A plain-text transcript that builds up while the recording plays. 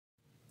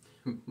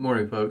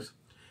Morning, folks.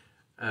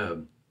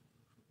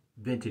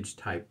 Vintage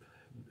type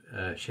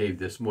shave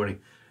this morning.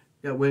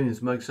 Got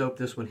Williams mug soap.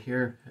 This one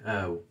here,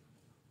 I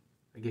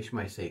guess you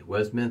might say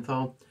was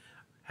menthol.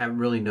 Haven't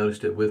really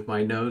noticed it with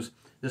my nose.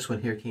 This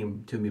one here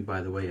came to me by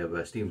the way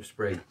of steam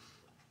spray.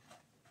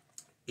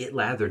 It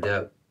lathered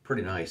up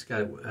pretty nice.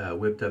 Got it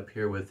whipped up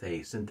here with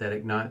a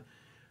synthetic knot.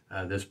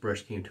 This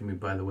brush came to me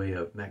by the way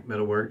of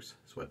Metalworks.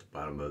 That's what the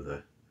bottom of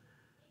the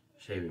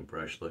shaving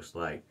brush looks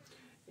like.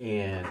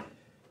 And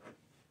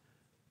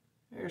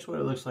here's what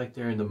it looks like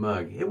there in the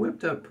mug. It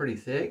whipped up pretty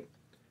thick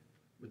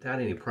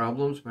without any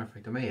problems. Matter of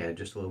fact, I may add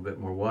just a little bit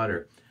more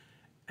water.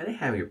 I didn't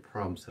have any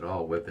problems at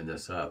all whipping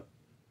this up.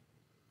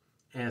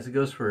 As it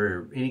goes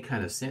for any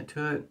kind of scent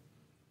to it,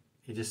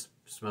 it just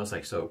smells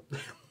like soap.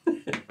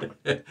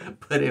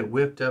 But it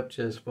whipped up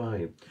just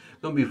fine.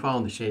 I'm going to be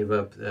following the shave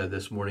up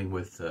this morning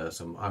with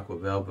some Aqua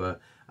Velva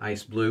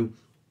Ice Blue.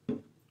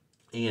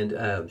 And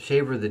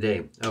shaver of the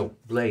day. Oh,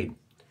 blade.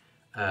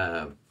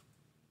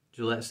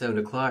 Gillette 7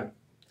 o'clock.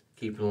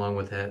 Keeping along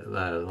with that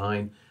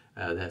line.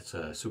 That's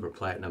super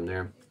platinum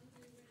there.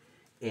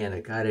 And I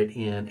got it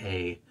in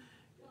a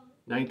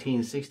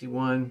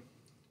 1961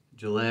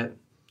 Gillette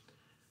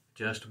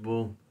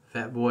adjustable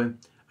FatBoy.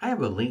 I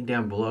have a link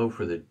down below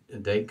for the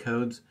date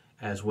codes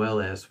as well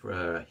as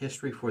for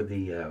history for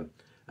the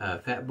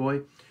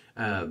FatBoy.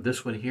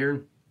 This one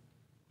here,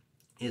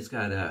 it's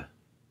got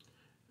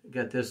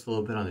this a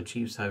little bit on the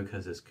cheap side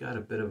because it's got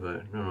a bit of a,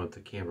 I don't know if the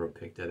camera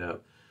picked that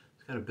up,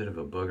 it's got a bit of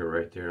a booger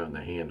right there on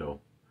the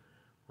handle,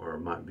 or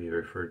it might be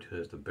referred to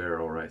as the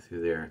barrel right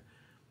through there.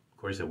 Of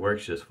course it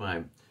works just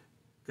fine.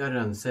 Got it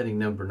on setting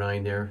number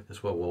 9 there.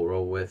 That's what we'll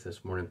roll with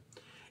this morning.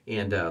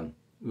 And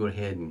go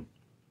ahead and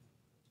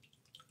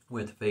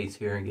wet the face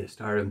here and get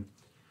started.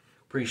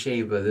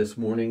 Pre-shave this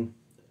morning.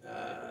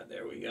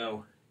 There we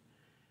go.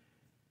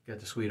 Got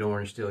the sweet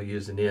orange, still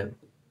using it.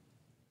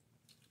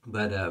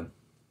 But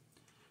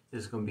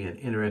this is going to be an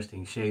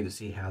interesting shave to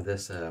see how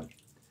this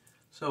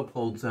soap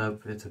holds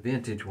up. It's a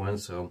vintage one,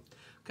 so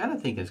kind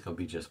of think it's going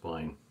to be just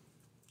fine.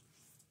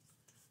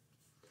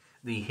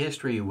 The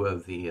history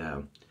of the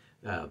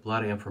a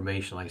lot of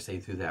information, like I say,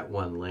 through that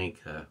one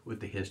link with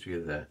the history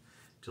of the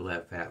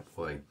Gillette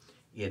FatBoy.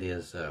 It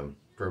is,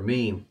 for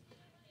me,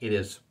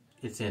 it's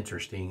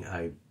interesting.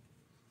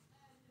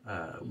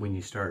 When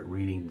you start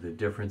reading the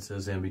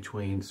differences in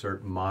between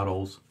certain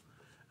models,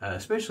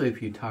 especially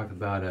if you talk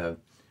about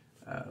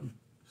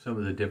some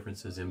of the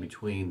differences in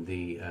between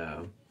the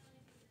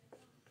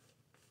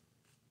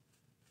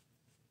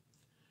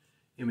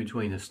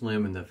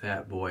Slim and the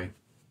FatBoy.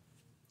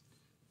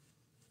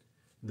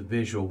 The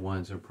visual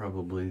ones are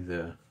probably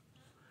the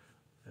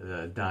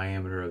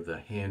diameter of the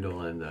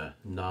handle and the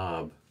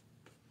knob.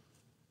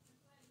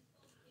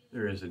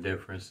 There is a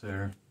difference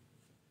there.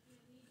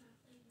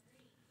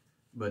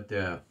 But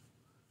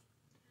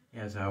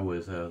as I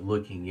was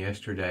looking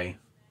yesterday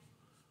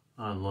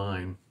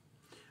online,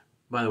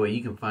 by the way,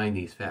 you can find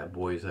these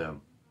FatBoys,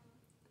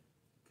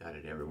 got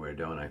it everywhere,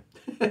 don't I?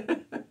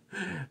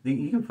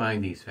 You can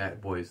find these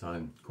FatBoys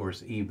on, of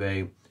course,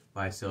 eBay,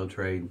 Buy, Sell,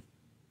 Trade,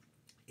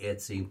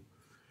 Etsy.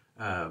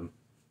 When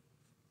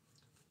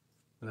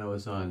I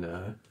was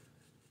on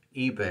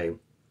eBay,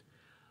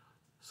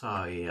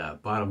 saw a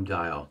bottom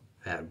dial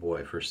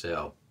FatBoy for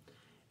sale,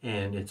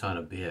 and it's on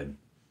a bid.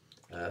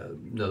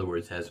 In other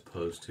words, as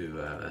opposed to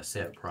a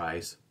set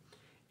price,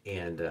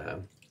 and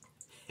I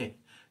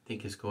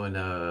think it's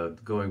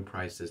going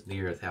price is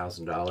near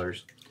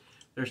 $1,000.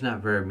 There's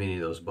not very many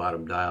of those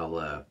bottom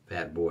dial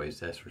FatBoys,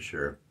 that's for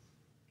sure.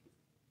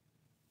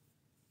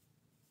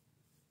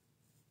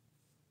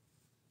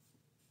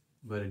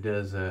 But it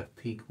does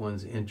pique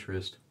one's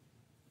interest.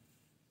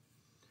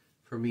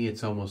 For me,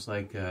 it's almost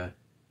like,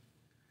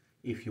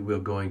 if you will,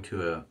 going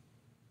to a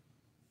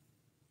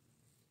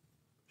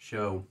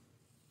show.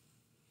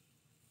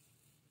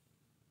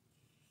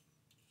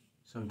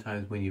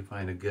 Sometimes when you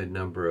find a good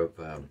number of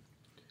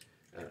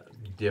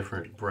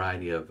different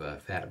variety of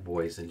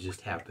FatBoys and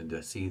just happen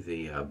to see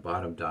the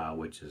bottom dial,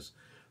 which is,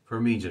 for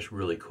me, just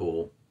really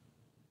cool.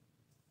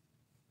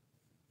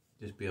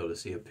 Just be able to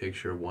see a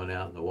picture of one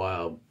out in the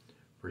wild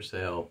for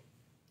sale.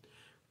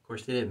 Of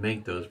course, they didn't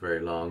make those very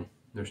long.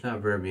 There's not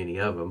very many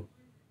of them.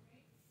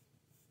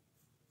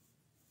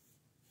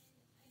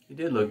 It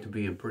did look to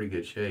be in pretty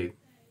good shape.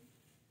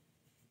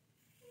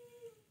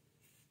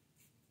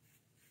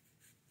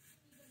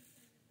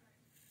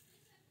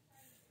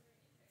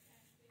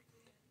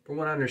 From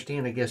what I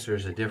understand, I guess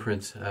there's a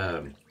difference,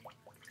 a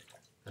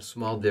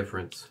small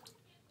difference,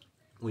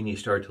 when you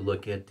start to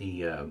look at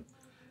the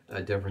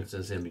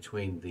differences in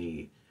between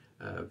the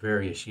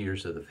various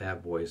years of the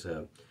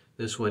FatBoys.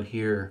 This one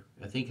here,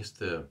 I think it's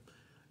the,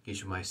 I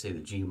guess you might say the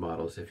G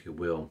models, if you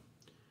will.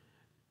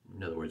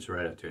 In other words,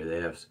 right up there, they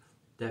have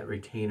that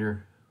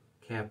retainer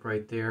cap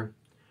right there.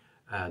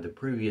 The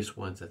previous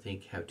ones, I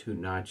think, have 2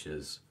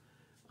 notches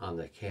on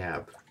the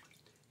cap,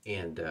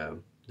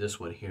 and this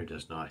one here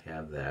does not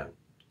have that.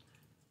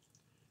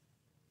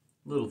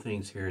 Little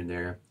things here and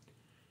there.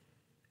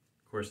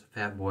 Of course, the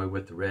FatBoy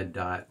with the red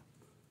dot.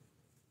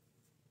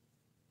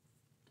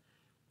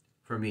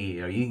 for me,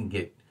 you can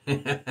get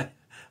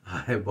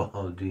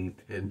eyeball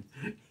deep in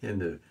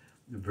the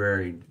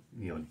very,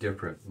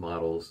 different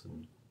models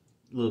and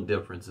little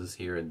differences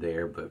here and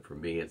there, but for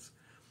me,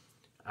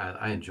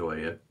 I enjoy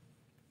it.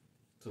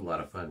 It's a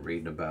lot of fun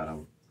reading about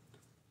them.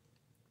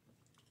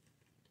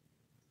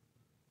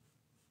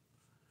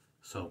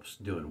 Soap's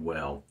doing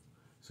well.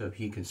 So if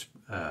you can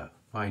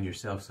find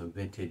yourself some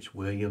vintage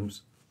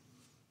Williams,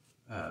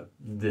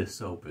 this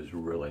soap is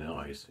really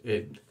nice.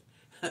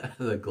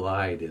 The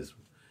Glide is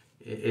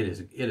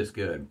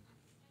good.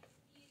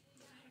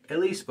 At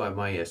least by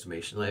my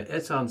estimation.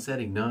 It's on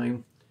setting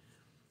 9,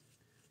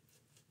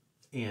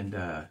 and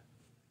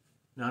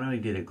not only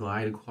did it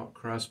glide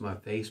across my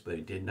face, but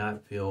it did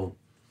not feel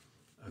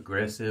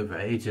aggressive.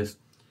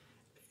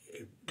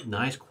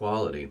 Nice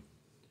quality.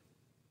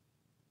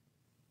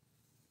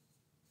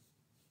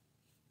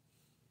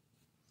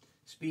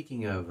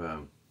 Speaking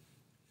of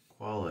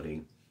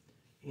quality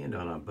and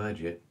on a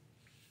budget,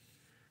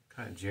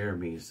 caught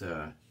Jeremy's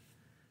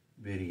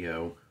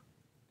video.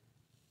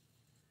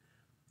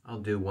 I'll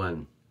do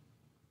one,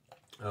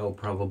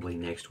 probably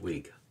next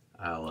week.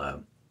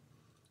 I'll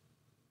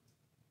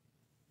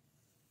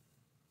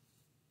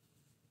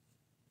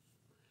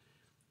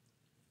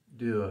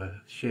do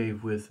a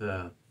shave with,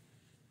 I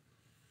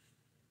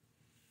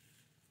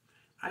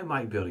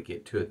might be able to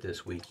get to it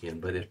this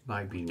weekend, but it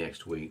might be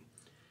next week.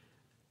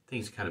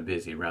 Things kind of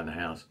busy around the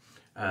house,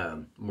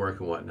 work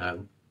and whatnot.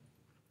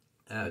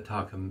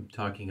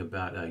 Talking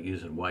about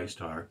using White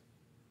Star.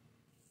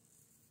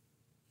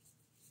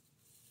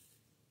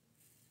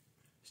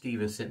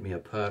 Steven sent me a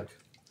puck,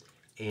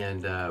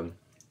 and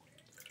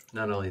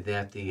not only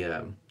that,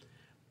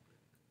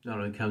 not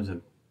only comes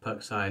in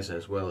puck size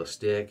as well as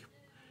stick.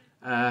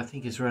 I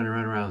think it's running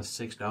around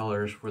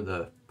 $6 for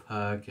the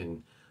puck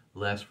and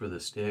less for the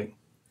stick.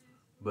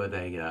 But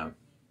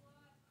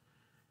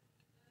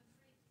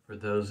for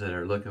those that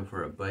are looking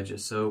for a budget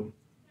soap,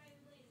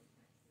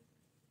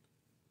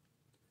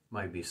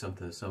 might be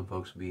something that some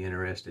folks would be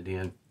interested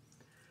in.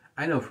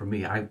 I know for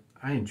me, I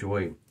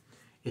enjoy.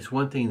 It's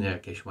one thing that I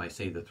guess you might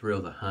say the thrill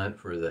of the hunt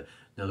for in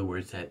other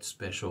words, that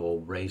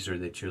special razor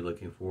that you're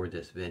looking for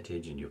that's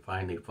vintage, and you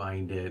finally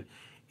find it,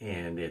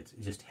 and it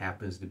just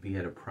happens to be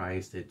at a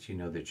price that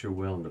that you're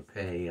willing to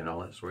pay and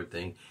all that sort of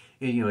thing.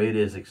 And, it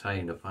is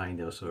exciting to find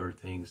those sort of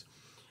things,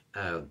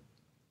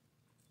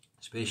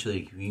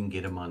 especially if you can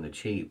get them on the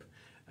cheap.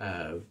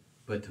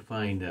 But to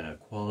find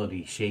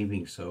quality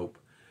shaving soap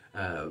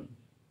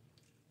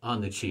on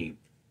the cheap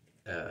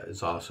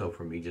is also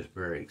for me just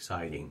very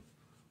exciting.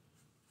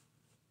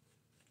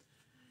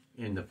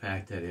 And the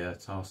fact that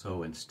it's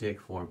also in stick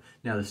form.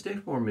 Now the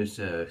stick form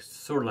is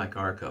sort of like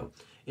Arco.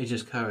 It's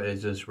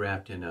just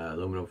wrapped in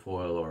aluminum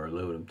foil or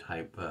aluminum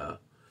type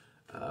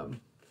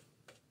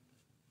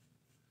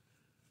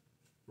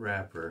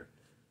wrapper.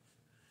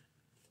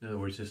 In other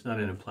words, it's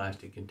not in a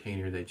plastic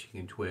container that you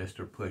can twist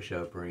or push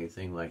up or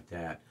anything like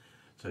that.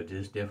 So it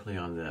is definitely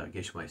on the, I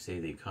guess you might say,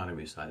 the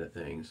economy side of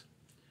things.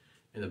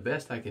 And the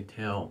best I can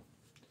tell,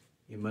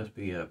 it must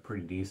be a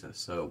pretty decent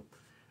soap,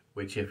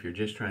 which if you're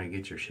just trying to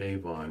get your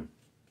shave on,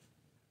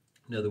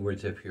 in other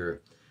words, if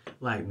you're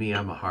like me,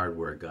 I'm a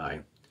hardware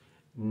guy.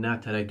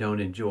 Not that I don't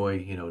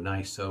enjoy,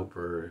 nice soap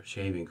or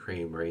shaving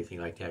cream or anything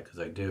like that, because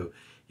I do.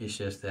 It's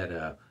just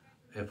that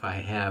if I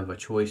have a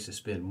choice to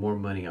spend more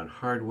money on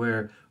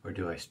hardware or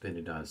do I spend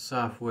it on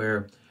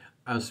software,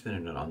 I'm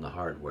spending it on the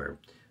hardware.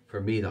 For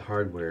me, the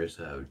hardware is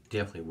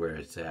definitely where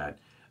it's at.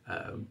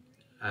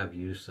 I've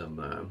used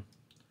some,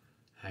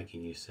 how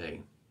can you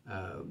say,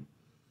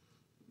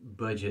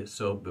 budget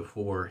soap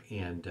before,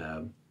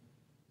 and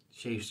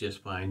shaves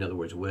just fine. In other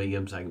words,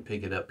 Williams, I can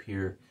pick it up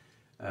here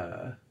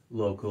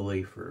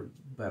locally for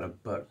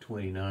about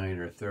 $1.29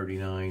 or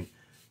 $1.39.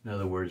 In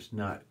other words,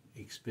 not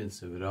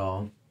expensive at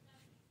all.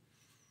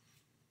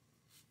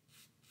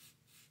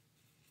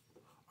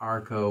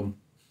 Arco,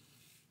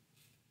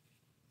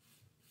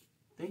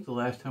 I think the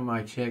last time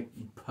I checked,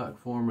 puck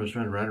form was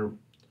running right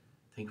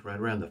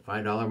around the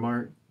 $5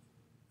 mark.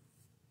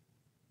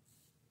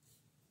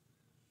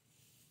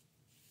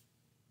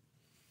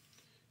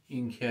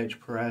 You can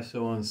catch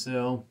Preshave on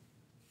sale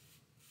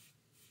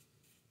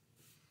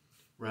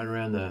right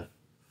around the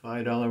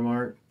 $5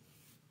 mark.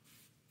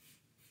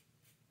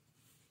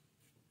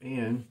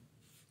 And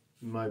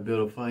you might be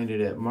able to find it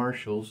at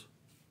Marshall's,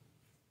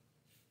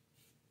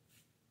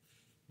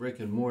 brick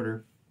and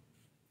mortar,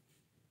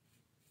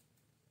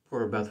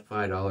 for about the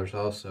 $5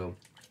 also.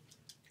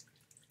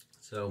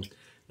 So,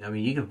 I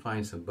mean, you can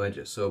find some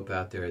budget soap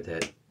out there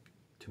that,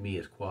 to me,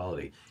 is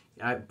quality.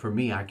 For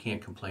me, I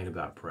can't complain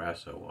about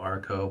Preshave.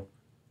 Arco,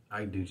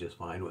 I do just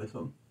fine with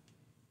them.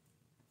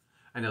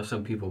 I know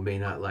some people may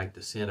not like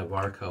the scent of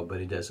Arco, but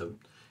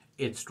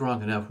it's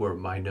strong enough where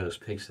my nose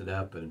picks it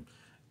up, and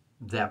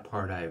that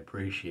part I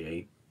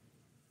appreciate.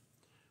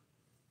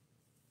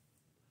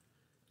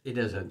 It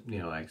doesn't,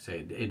 like I say,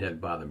 it doesn't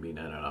bother me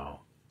none at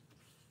all.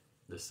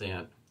 The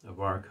scent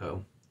of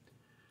Arco,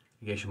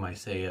 I guess you might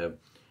say,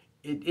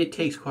 it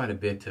takes quite a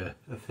bit to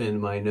offend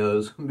my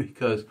nose,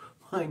 because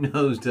my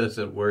nose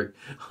doesn't work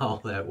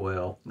all that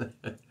well.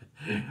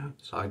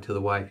 Talked to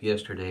the wife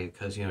yesterday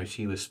because, you know,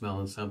 she was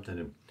smelling something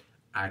and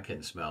I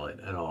couldn't smell it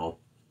at all.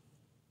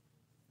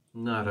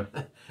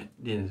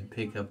 Didn't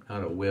pick up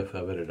not a whiff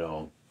of it at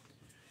all.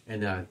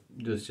 And I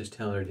was just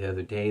telling her the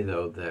other day,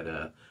 though,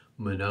 that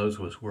my nose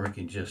was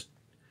working just,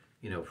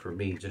 you know, for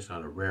me, just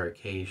on a rare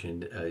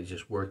occasion,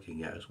 just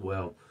working as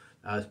well.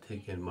 I was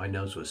thinking my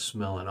nose was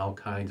smelling all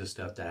kinds of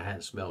stuff that I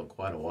hadn't smelled in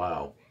quite a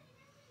while.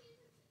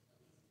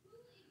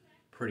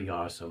 Pretty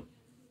awesome.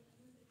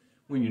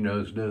 When your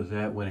nose does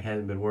that, when it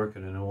hasn't been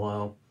working in a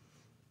while.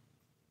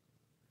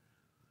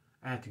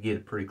 I have to get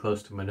it pretty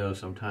close to my nose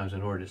sometimes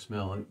in order to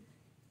smell it.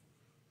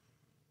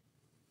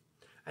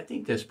 I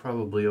think that's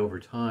probably over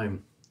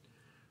time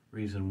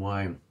reason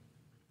why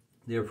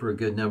there for a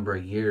good number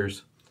of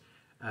years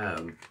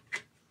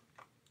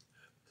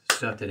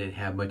stuff that didn't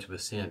have much of a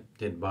scent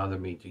didn't bother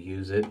me to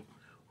use it,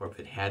 or if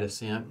it had a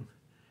scent,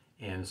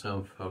 and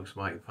some folks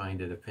might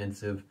find it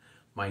offensive.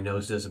 My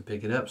nose doesn't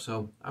pick it up,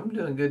 so I'm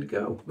doing good to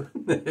go.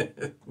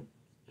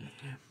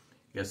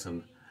 Got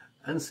some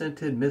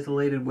unscented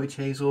mentholated witch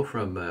hazel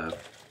from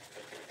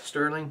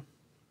Stirling.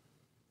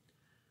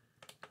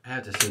 I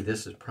have to say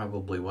this is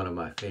probably one of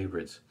my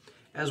favorites,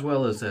 as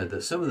well as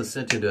some of the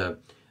scented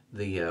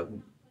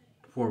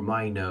for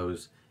my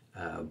nose.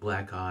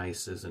 Black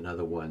ice is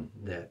another one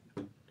that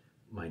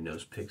my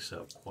nose picks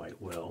up quite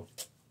well.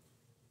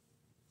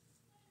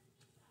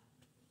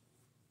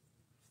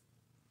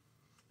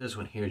 This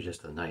one here is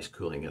just a nice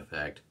cooling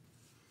effect.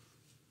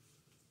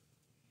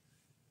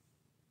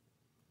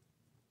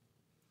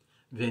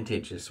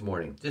 Vintage this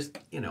morning, just,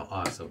 you know,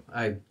 awesome.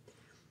 I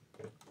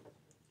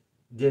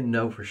didn't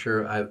know for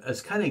sure. I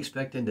was kind of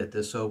expecting that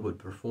this soap would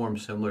perform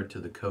similar to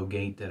the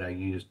Colgate that I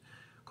used.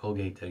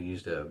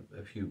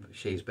 A few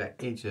shades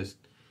back. It just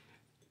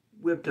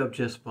whipped up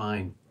just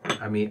fine.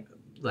 I mean,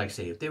 like I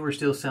say, if they were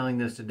still selling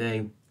this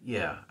today,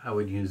 yeah, I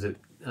would use it,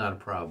 not a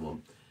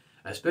problem.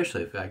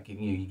 Especially if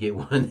you get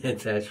one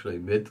that's actually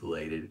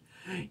mentholated.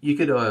 You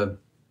could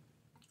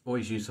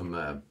always use some,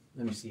 let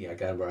me see, I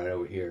got it right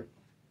over here.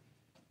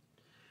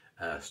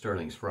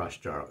 Stirling's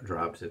Frost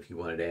Drops, if you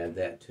wanted to add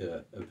that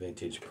to a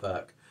vintage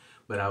puck.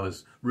 But I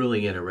was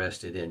really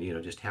interested in, you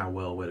know, just how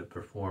well would it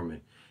perform.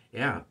 And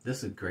yeah,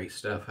 this is great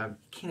stuff. I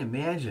can't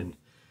imagine,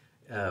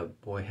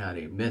 boy, how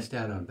they missed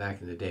out on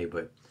back in the day.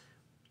 But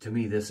to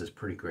me, this is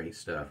pretty great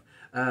stuff.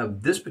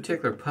 This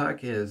particular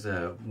puck is,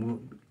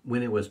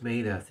 when it was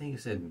made, I think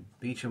it said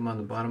Beecham on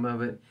the bottom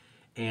of it.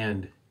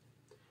 And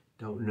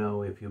don't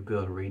know if you'll be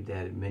able to read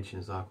that. It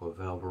mentions Aqua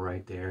Velva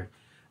right there.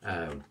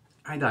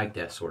 I like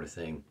that sort of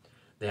thing.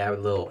 They have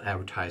little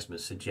advertisement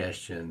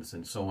suggestions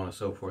and so on and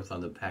so forth on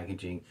the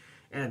packaging.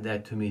 And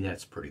that, to me,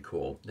 that's pretty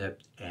cool. That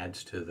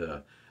adds to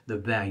the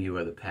value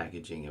of the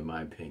packaging, in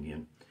my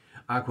opinion.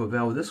 Aqua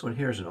Velva, this one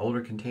here is an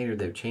older container.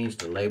 They've changed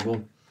the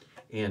label.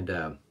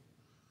 And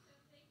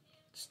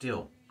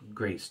still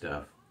great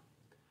stuff.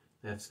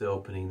 That's the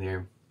opening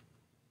there.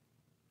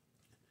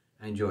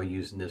 I enjoy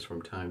using this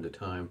from time to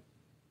time.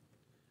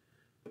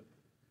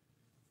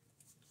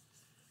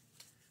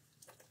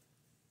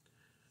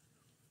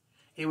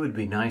 It would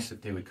be nice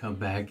if they would come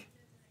back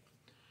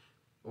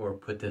or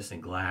put this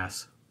in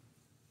glass.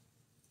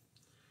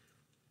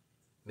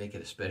 Make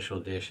it a special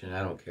edition.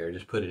 I don't care.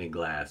 Just put it in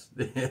glass.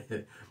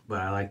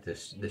 But I like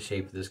the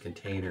shape of this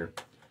container.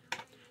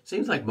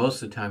 Seems like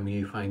most of the time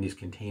you find these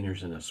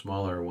containers in a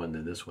smaller one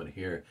than this one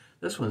here.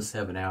 This one's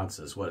 7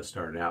 ounces, what it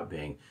started out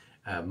being.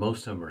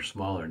 Most of them are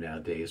smaller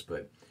nowadays,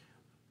 but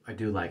I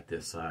do like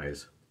this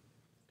size.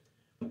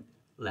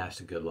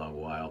 Lasts a good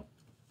long while.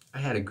 I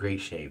had a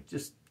great shave,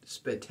 just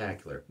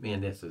spectacular.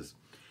 Man, this is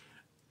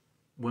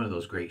one of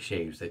those great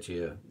shaves that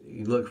you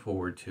look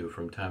forward to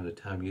from time to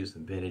time,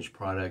 using vintage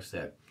products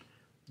that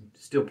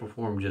still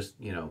perform just,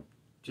 you know,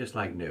 just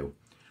like new.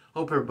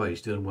 Hope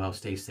everybody's doing well.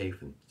 Stay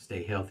safe and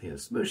stay healthy, and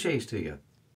smooth shaves to you.